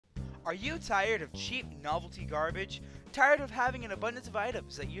Are you tired of cheap novelty garbage? Tired of having an abundance of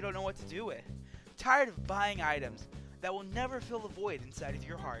items that you don't know what to do with? Tired of buying items that will never fill the void inside of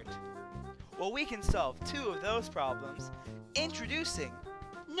your heart? Well, we can solve two of those problems. Introducing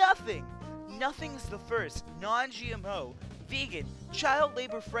Nothing! Nothing's the first non-GMO, vegan, child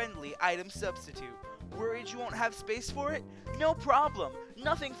labor-friendly item substitute. Worried you won't have space for it? No problem!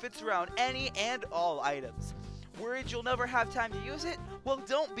 Nothing fits around any and all items. Worried you'll never have time to use it? Well,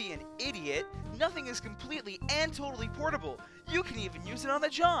 don't be an idiot. Nothing is completely and totally portable. You can even use it on the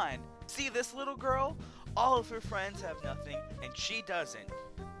John. See this little girl? All of her friends have Nothing, and she doesn't.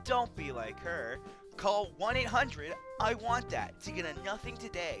 Don't be like her. Call 1-800-I-WANT-THAT to get a Nothing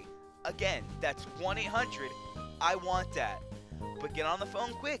today. Again, that's 1-800-I-WANT-THAT. But get on the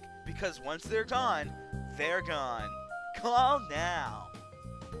phone quick, because once they're gone, they're gone. Call now.